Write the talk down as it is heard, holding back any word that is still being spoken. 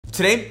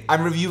Today,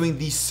 I'm reviewing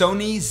the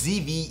Sony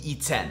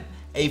ZV-E10,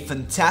 a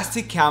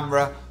fantastic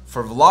camera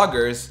for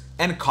vloggers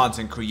and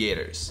content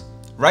creators.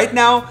 Right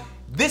now,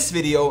 this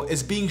video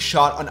is being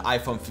shot on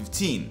iPhone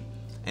 15.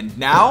 And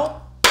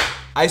now,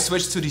 I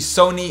switched to the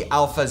Sony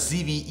Alpha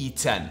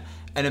ZV-E10,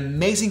 an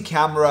amazing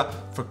camera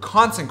for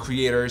content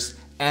creators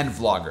and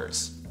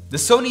vloggers. The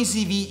Sony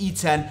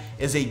ZV-E10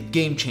 is a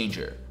game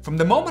changer. From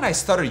the moment I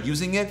started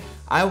using it,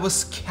 I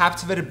was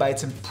captivated by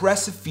its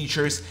impressive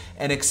features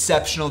and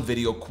exceptional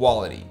video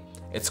quality.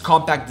 Its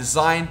compact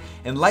design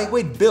and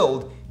lightweight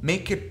build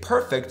make it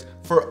perfect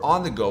for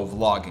on-the-go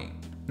vlogging.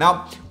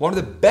 Now, one of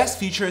the best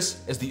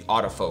features is the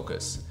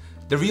autofocus.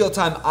 The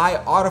real-time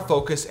eye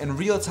autofocus and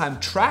real-time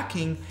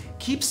tracking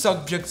keep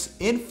subjects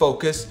in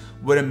focus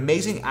with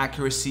amazing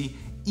accuracy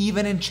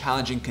even in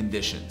challenging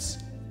conditions.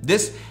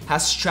 This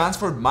has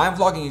transformed my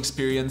vlogging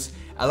experience,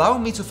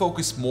 allowing me to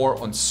focus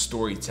more on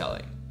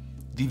storytelling.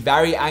 The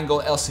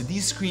vari-angle LCD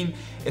screen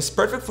is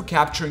perfect for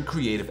capturing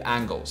creative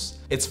angles.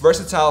 It's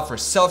versatile for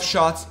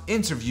self-shots,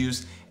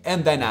 interviews,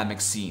 and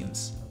dynamic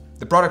scenes.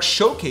 The product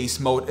showcase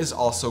mode is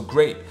also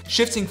great,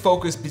 shifting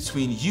focus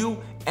between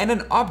you and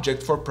an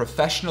object for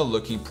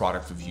professional-looking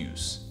product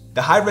reviews.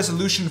 The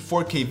high-resolution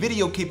 4K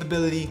video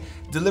capability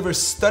delivers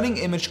stunning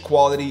image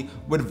quality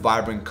with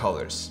vibrant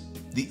colors.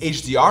 The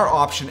HDR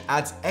option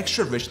adds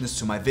extra richness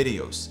to my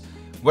videos.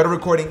 Whether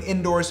recording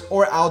indoors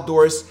or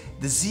outdoors,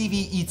 the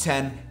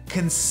ZV-E10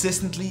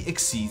 consistently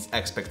exceeds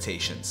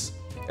expectations.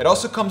 It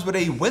also comes with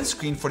a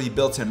windscreen for the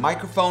built-in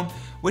microphone,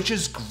 which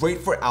is great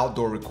for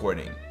outdoor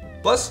recording.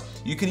 Plus,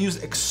 you can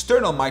use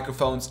external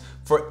microphones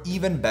for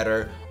even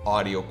better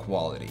audio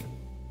quality.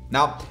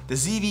 Now, the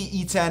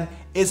ZV-E10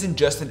 isn't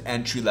just an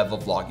entry-level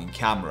vlogging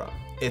camera.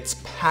 It's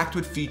packed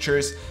with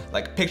features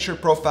like picture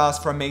profiles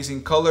for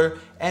amazing color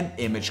and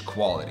image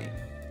quality.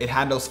 It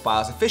handles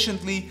files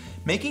efficiently,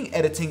 making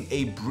editing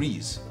a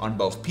breeze on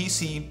both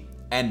PC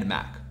and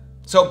Mac.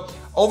 So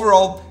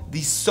overall,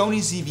 the Sony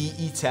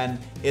ZV-E10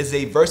 is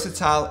a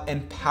versatile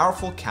and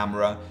powerful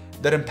camera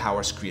that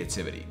empowers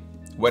creativity.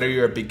 Whether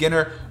you're a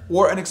beginner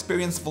or an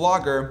experienced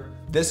vlogger,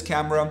 this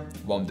camera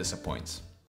won't disappoint.